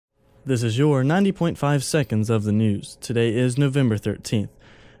This is your 90.5 seconds of the news. Today is November 13th.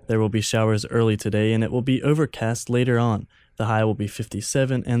 There will be showers early today and it will be overcast later on. The high will be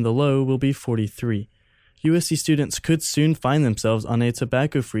 57 and the low will be 43. USC students could soon find themselves on a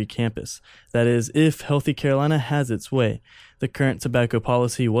tobacco-free campus. That is, if Healthy Carolina has its way. The current tobacco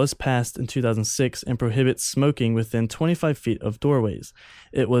policy was passed in 2006 and prohibits smoking within 25 feet of doorways.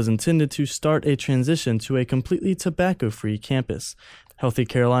 It was intended to start a transition to a completely tobacco-free campus. Healthy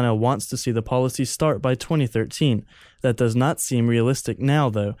Carolina wants to see the policy start by 2013. That does not seem realistic now,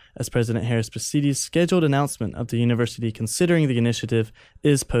 though, as President Harris-Pacidi's scheduled announcement of the university considering the initiative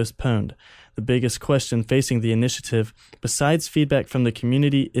is postponed. The biggest question facing the initiative, besides feedback from the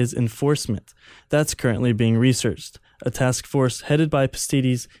community, is enforcement. That's currently being researched. A task force headed by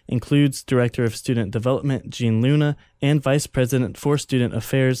Pastides includes Director of Student Development Jean Luna and Vice President for Student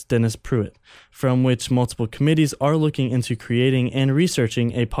Affairs Dennis Pruitt, from which multiple committees are looking into creating and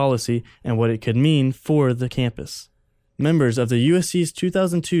researching a policy and what it could mean for the campus. Members of the USC's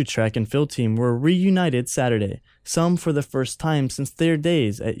 2002 track and field team were reunited Saturday, some for the first time since their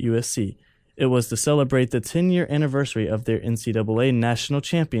days at USC. It was to celebrate the 10-year anniversary of their NCAA National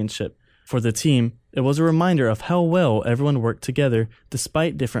Championship. For the team, it was a reminder of how well everyone worked together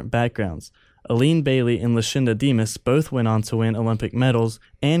despite different backgrounds. Aline Bailey and Lashinda Demas both went on to win Olympic medals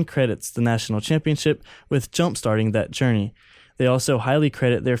and credits the national championship with jump-starting that journey. They also highly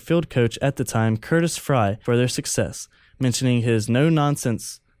credit their field coach at the time, Curtis Fry, for their success, mentioning his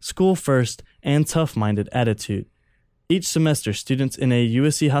no-nonsense, school-first, and tough-minded attitude. Each semester, students in a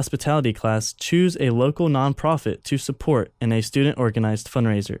USC hospitality class choose a local nonprofit to support in a student-organized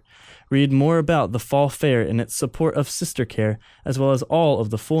fundraiser. Read more about the Fall Fair and its support of Sister Care, as well as all of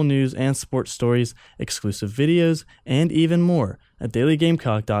the full news and sports stories, exclusive videos, and even more at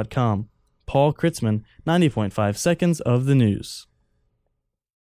dailygamecock.com. Paul Kritzman, 90.5 seconds of the news.